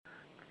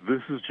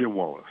This is Jim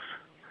Wallace.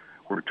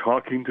 We're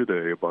talking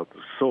today about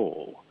the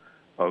soul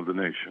of the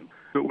nation.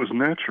 It was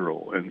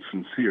natural and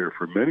sincere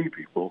for many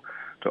people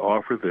to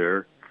offer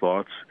their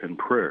thoughts and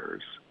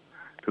prayers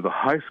to the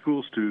high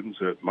school students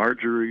at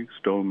Marjorie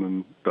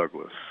Stoneman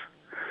Douglas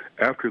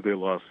after they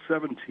lost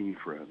 17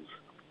 friends,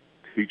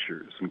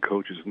 teachers, and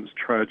coaches in this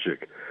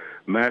tragic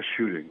mass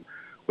shooting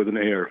with an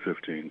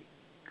AR-15.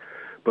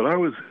 But I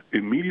was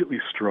immediately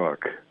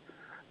struck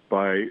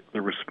by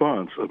the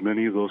response of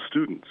many of those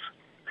students.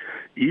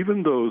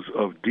 Even those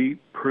of deep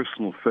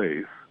personal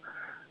faith,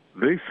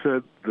 they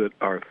said that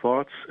our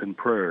thoughts and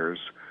prayers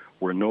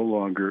were no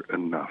longer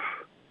enough.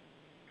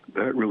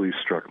 That really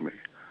struck me.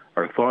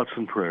 Our thoughts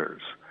and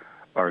prayers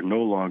are no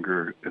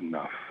longer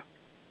enough.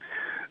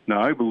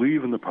 Now, I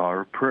believe in the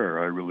power of prayer,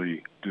 I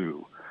really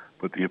do.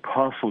 But the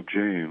Apostle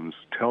James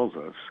tells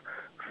us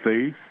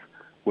faith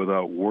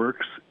without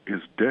works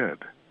is dead.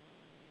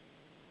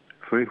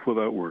 Faith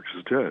without works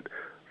is dead.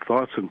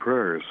 Thoughts and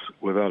prayers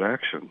without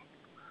action.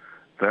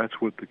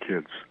 That's what the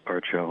kids are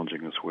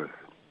challenging us with.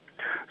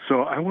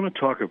 So I want to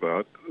talk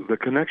about the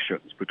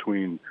connections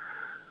between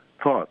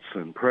thoughts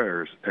and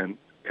prayers and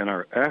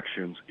our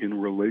actions in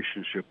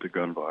relationship to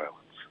gun violence.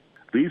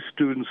 These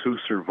students who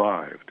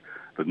survived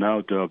the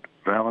now dubbed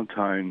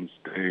Valentine's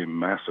Day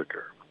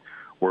Massacre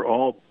were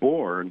all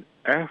born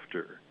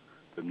after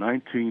the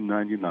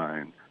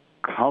 1999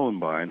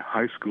 Columbine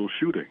high school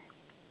shooting.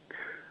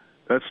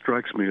 That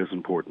strikes me as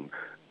important.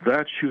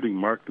 That shooting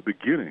marked the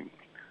beginning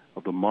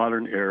of the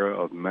modern era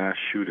of mass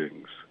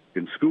shootings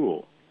in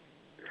school.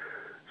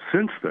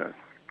 Since then,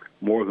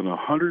 more than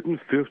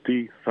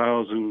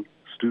 150,000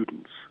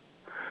 students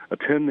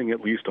attending at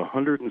least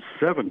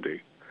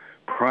 170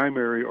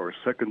 primary or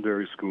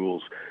secondary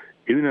schools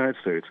in the United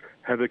States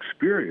have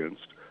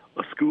experienced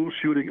a school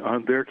shooting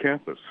on their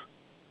campus.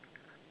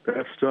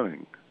 That's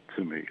stunning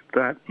to me.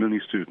 That many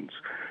students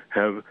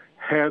have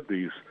had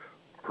these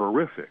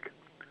horrific,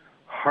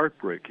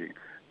 heartbreaking,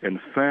 and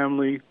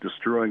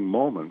family-destroying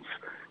moments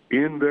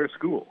in their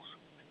schools.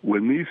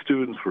 When these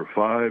students were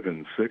 5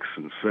 and 6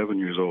 and 7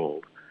 years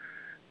old,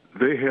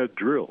 they had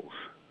drills,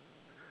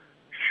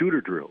 shooter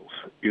drills,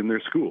 in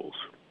their schools,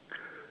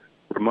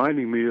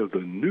 reminding me of the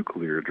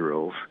nuclear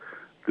drills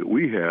that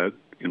we had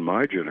in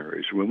my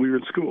generation when we were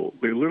in school.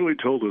 They literally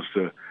told us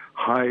to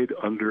hide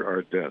under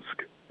our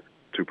desk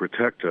to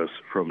protect us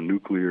from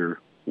nuclear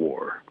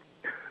war.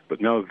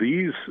 But now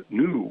these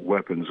new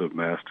weapons of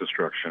mass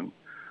destruction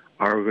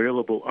are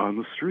available on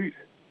the street,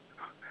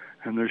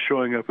 and they're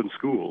showing up in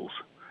schools.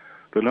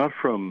 They're not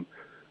from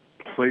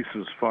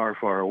places far,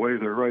 far away.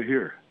 They're right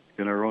here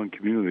in our own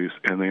communities,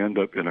 and they end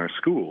up in our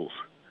schools.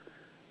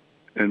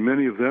 And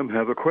many of them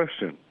have a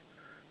question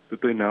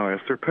that they now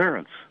ask their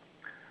parents.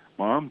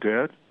 Mom,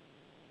 Dad,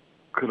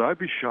 could I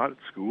be shot at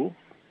school?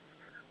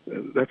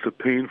 That's a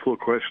painful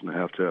question to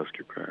have to ask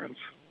your parents.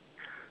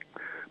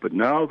 But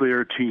now they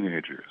are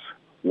teenagers,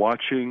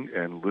 watching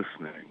and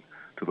listening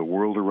to the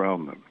world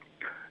around them.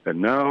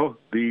 And now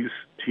these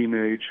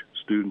teenage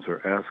students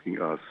are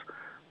asking us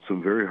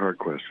some very hard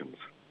questions.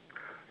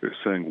 They're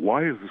saying,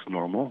 why is this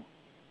normal?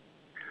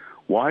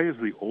 Why is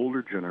the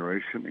older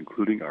generation,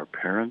 including our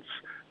parents,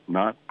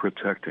 not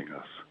protecting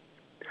us?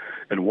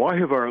 And why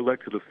have our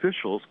elected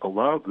officials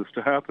allowed this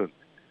to happen?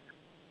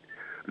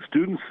 The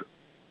students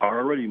are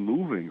already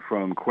moving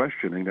from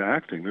questioning to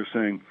acting. They're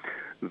saying,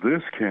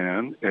 this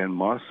can and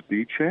must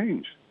be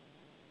changed.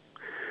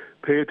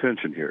 Pay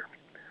attention here.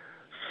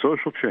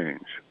 Social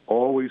change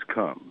always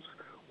comes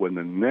when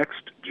the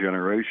next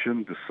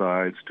generation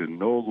decides to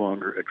no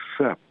longer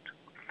accept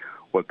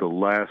what the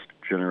last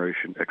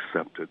generation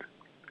accepted.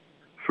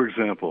 For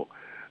example,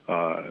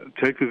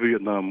 take the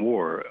Vietnam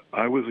War.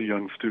 I was a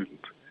young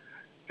student,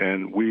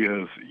 and we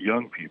as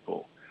young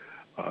people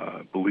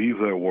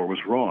believed that war was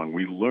wrong.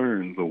 We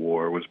learned the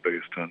war was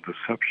based on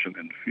deception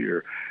and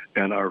fear,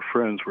 and our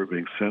friends were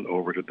being sent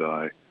over to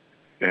die,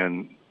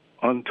 and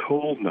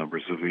untold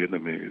numbers of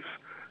Vietnamese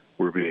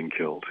were being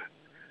killed.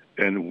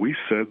 And we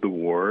said the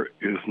war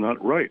is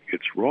not right.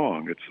 It's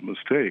wrong. It's a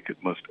mistake.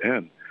 It must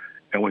end.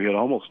 And we had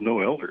almost no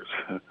elders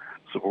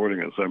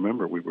supporting us. I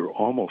remember we were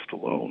almost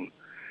alone.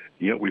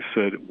 Yet we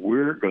said,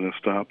 we're going to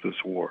stop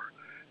this war.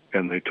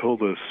 And they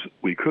told us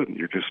we couldn't.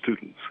 You're just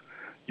students.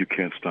 You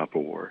can't stop a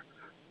war.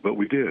 But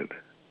we did.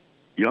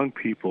 Young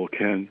people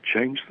can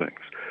change things.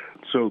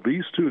 So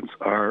these students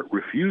are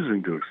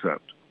refusing to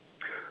accept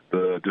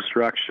the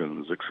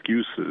distractions,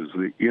 excuses,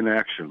 the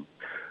inaction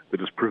that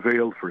has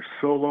prevailed for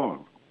so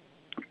long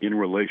in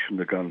relation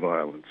to gun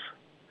violence.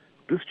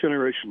 This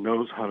generation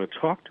knows how to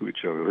talk to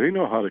each other. They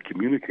know how to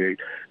communicate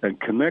and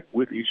connect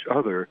with each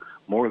other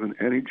more than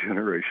any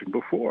generation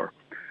before.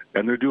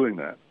 And they're doing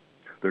that.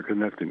 They're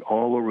connecting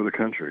all over the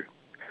country.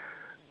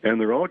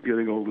 And they're all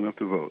getting old enough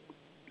to vote.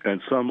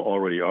 And some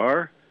already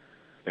are,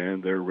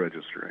 and they're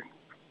registering.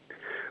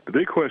 The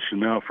big question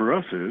now for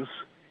us is,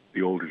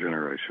 the older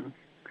generation,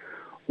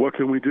 what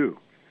can we do?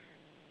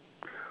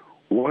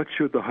 What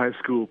should the high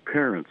school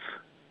parents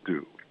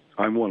do?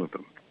 I'm one of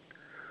them.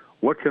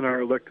 What can our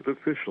elected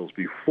officials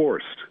be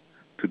forced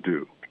to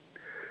do?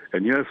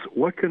 And yes,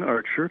 what can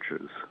our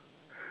churches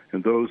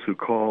and those who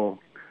call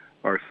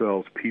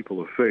ourselves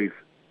people of faith,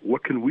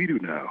 what can we do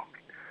now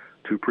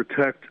to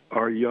protect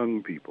our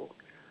young people?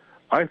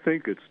 I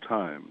think it's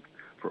time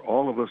for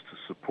all of us to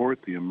support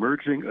the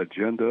emerging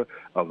agenda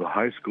of the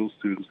high school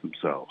students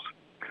themselves,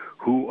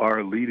 who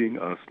are leading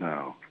us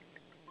now.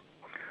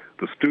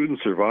 The student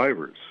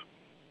survivors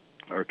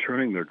are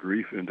turning their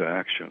grief into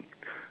action.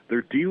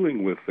 They're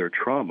dealing with their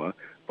trauma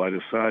by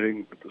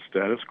deciding that the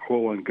status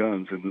quo on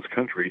guns in this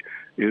country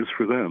is,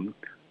 for them,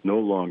 no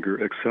longer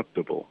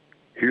acceptable.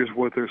 Here's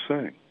what they're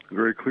saying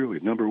very clearly.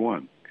 Number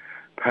one,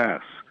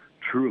 pass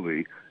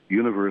truly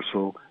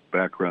universal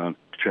background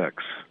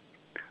checks.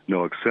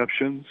 No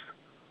exceptions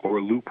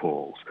or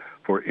loopholes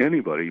for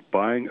anybody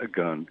buying a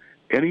gun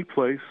any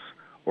place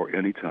or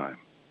any time.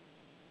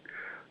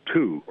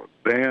 Two,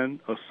 ban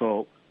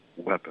assault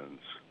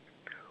weapons.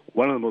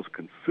 One of the most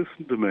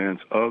consistent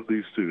demands of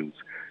these students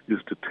is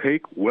to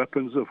take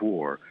weapons of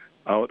war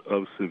out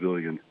of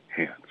civilian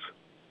hands.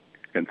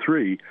 And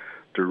three,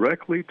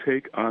 directly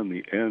take on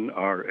the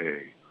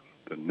NRA,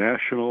 the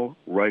National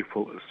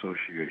Rifle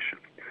Association,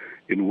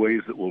 in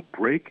ways that will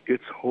break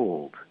its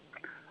hold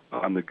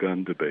on the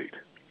gun debate.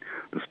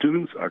 The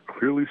students are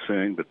clearly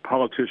saying that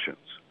politicians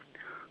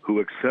who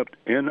accept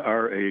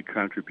NRA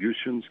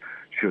contributions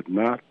should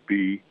not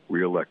be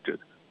reelected,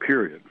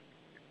 period.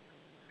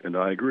 And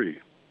I agree.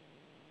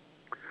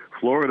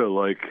 Florida,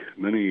 like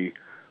many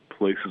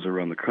places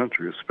around the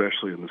country,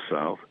 especially in the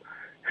South,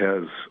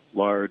 has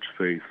large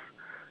faith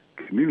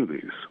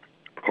communities.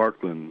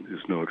 Parkland is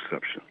no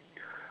exception.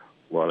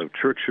 A lot of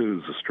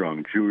churches, a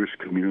strong Jewish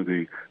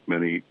community,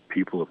 many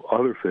people of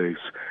other faiths.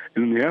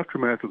 And in the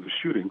aftermath of the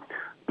shooting,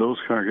 those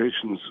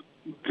congregations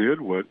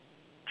did what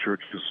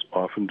churches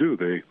often do.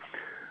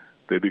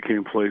 They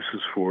became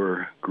places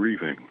for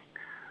grieving,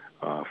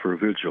 for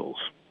vigils,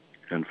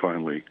 and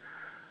finally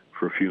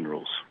for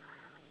funerals.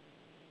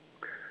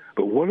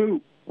 But what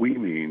do we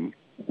mean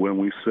when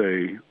we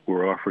say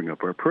we're offering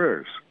up our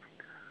prayers,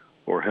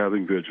 or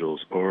having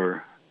vigils,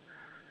 or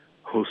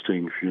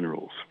hosting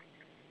funerals?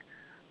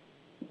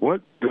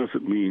 What does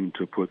it mean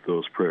to put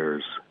those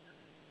prayers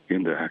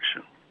into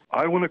action?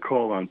 I want to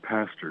call on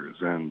pastors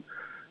and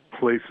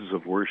places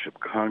of worship,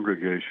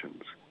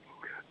 congregations,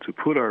 to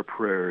put our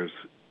prayers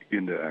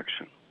into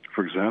action.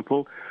 For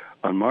example,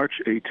 on March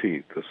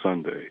 18th, a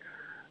Sunday,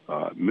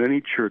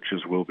 many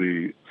churches will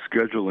be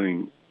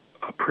scheduling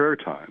a prayer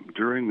time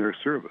during their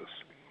service,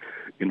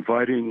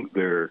 inviting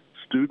their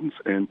students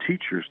and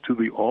teachers to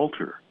the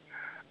altar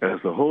as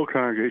the whole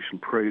congregation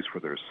prays for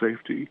their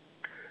safety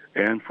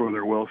and for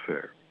their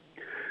welfare.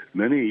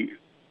 Many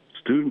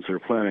students are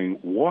planning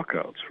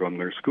walkouts from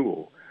their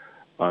school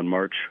on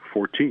March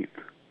 14th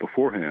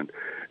beforehand,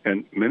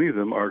 and many of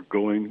them are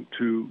going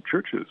to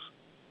churches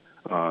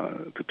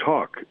to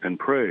talk and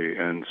pray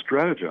and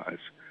strategize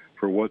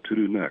for what to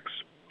do next.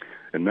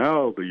 And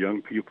now the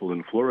young people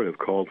in Florida have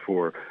called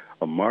for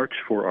a March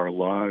for Our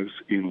Lives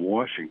in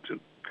Washington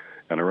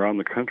and around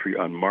the country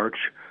on March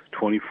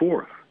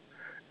 24th.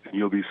 And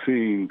you'll be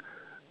seeing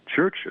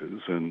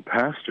churches and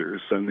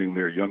pastors sending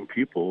their young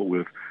people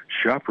with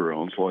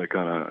chaperones, like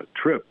on a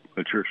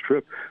church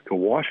trip to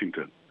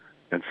Washington,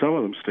 and some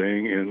of them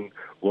staying in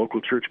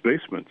local church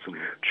basements. And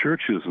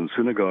churches and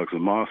synagogues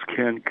and mosques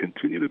can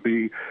continue to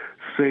be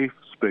safe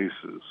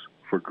spaces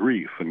for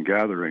grief and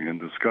gathering and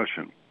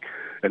discussion,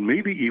 and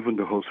maybe even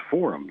to host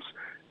forums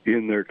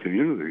in their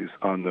communities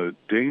on the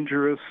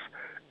dangerous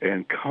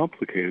and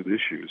complicated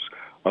issues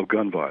of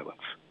gun violence.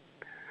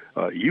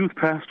 Youth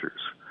pastors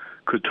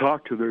could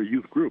talk to their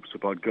youth groups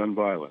about gun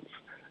violence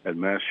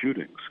and mass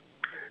shootings,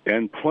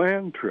 and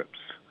plan trips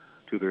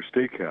to their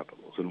state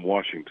capitals in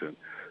Washington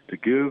to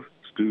give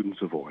students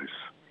a voice.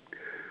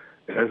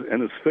 As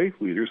faith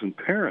leaders and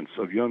parents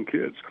of young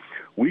kids,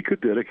 we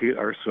could dedicate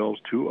ourselves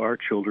to our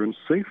children's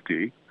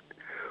safety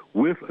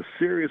with a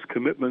serious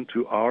commitment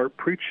to our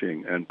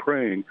preaching and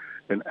praying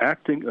and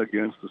acting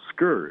against the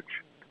scourge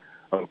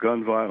of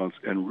gun violence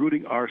and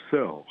rooting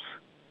ourselves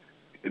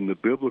in the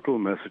biblical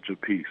message of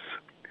peace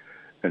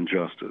and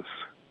justice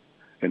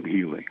and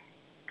healing.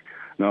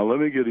 Now, let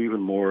me get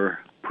even more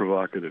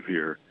provocative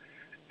here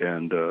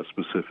and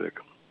specific.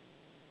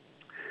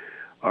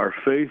 Our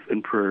faith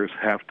and prayers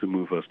have to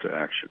move us to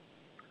action.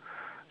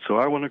 So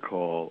I want to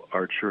call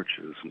our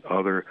churches and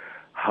other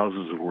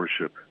houses of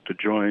worship to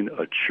join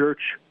a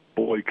church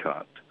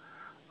boycott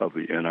of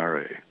the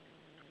NRA.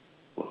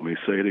 Let me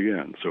say it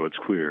again so it's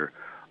clear.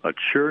 A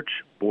church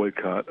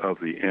boycott of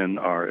the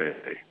NRA.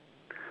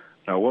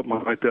 Now, what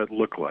might that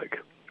look like?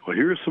 Well,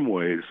 here are some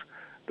ways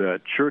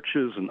that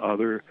churches and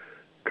other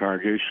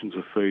congregations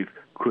of faith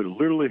could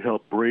literally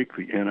help break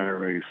the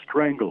NRA's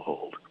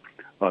stranglehold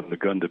on the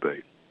gun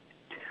debate.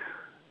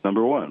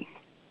 Number one,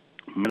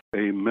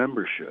 a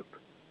membership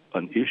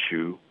an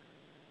issue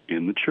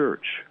in the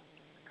church.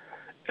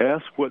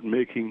 Ask what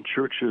making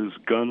churches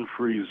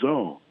gun-free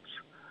zones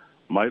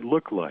might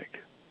look like,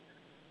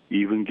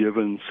 even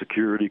given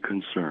security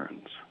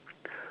concerns.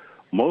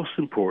 Most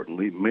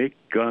importantly, make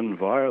gun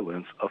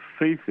violence a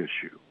faith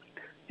issue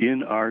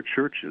in our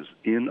churches,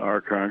 in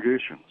our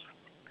congregations.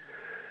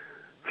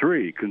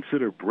 3,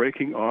 consider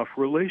breaking off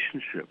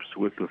relationships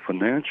with the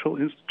financial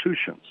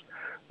institutions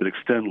that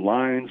extend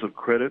lines of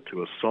credit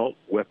to assault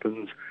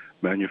weapons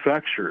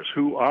manufacturers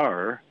who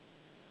are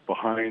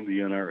behind the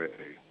NRA.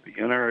 The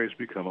NRA has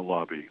become a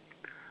lobby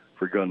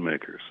for gun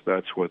makers.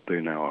 That's what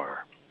they now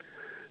are.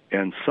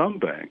 And some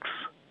banks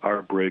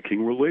are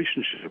breaking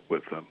relationship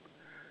with them.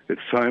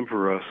 It's time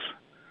for us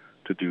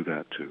to do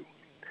that too.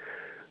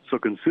 So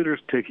consider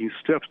taking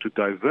steps to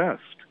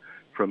divest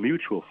from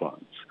mutual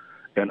funds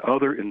and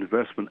other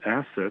investment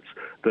assets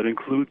that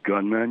include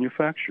gun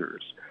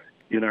manufacturers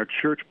in our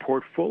church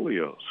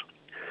portfolios.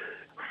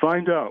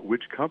 Find out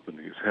which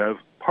companies have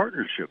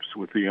partnerships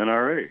with the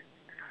NRA.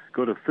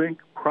 Go to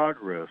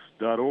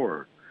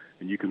thinkprogress.org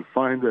and you can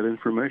find that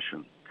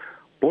information.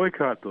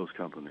 Boycott those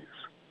companies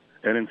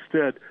and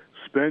instead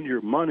spend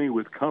your money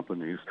with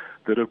companies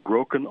that have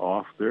broken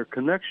off their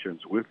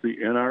connections with the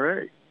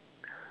NRA.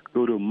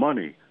 Go to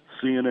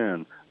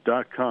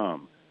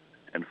moneycnn.com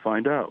and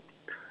find out.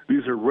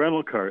 These are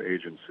rental car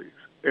agencies,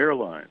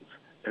 airlines,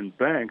 and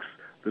banks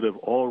that have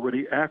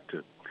already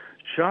acted.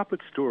 Shop at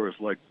stores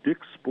like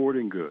Dick's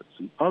Sporting Goods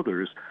and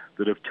others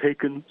that have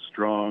taken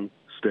strong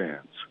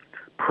stands.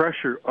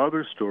 Pressure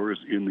other stores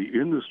in the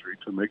industry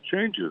to make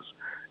changes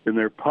in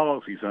their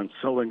policies on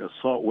selling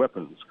assault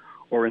weapons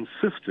or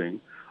insisting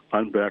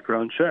on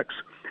background checks.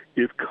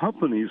 If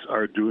companies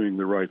are doing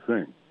the right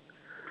thing,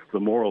 the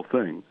moral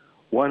thing,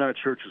 why not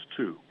churches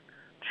too?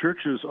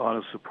 Churches ought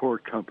to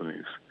support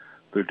companies.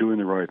 They're doing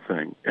the right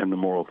thing and the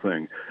moral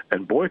thing,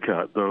 and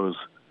boycott those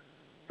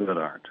that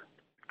aren't.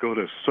 Go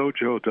to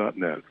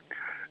sojo.net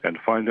and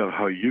find out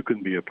how you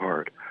can be a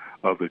part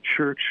of the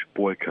church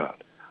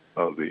boycott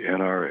of the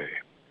NRA.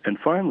 And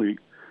finally,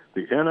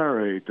 the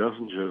NRA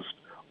doesn't just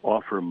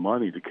offer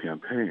money to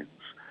campaigns.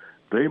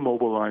 They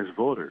mobilize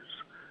voters.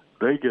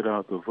 They get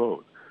out the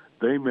vote.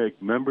 They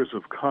make members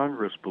of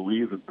Congress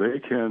believe that they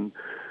can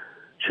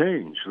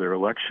change their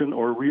election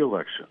or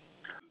re-election.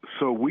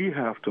 So we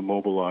have to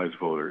mobilize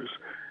voters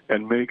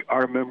and make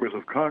our members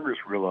of Congress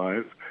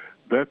realize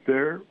that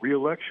their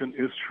re-election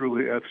is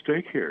truly at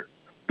stake here.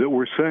 That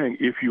we're saying,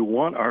 if you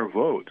want our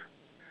vote,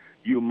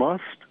 you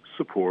must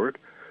support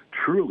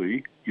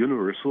truly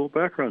universal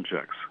background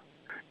checks.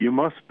 You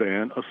must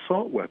ban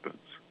assault weapons.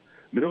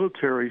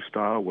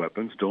 Military-style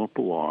weapons don't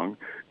belong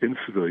in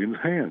civilians'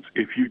 hands.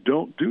 If you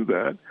don't do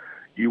that,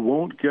 you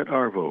won't get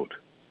our vote.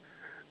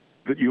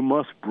 That you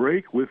must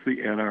break with the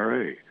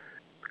NRA.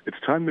 It's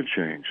time to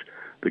change.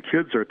 The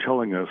kids are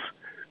telling us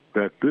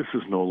that this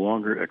is no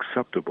longer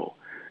acceptable.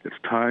 It's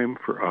time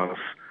for us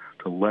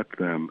to let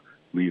them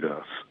lead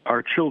us.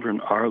 Our children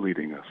are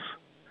leading us,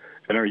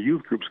 and our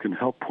youth groups can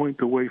help point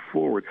the way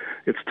forward.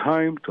 It's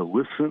time to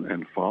listen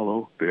and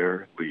follow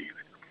their lead.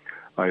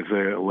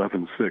 Isaiah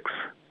 11:6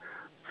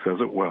 says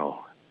it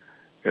well,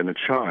 and a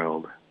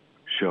child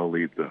shall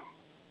lead them.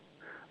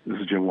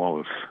 This is Jim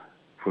Wallace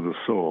for the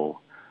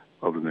Soul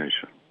of the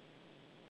Nation.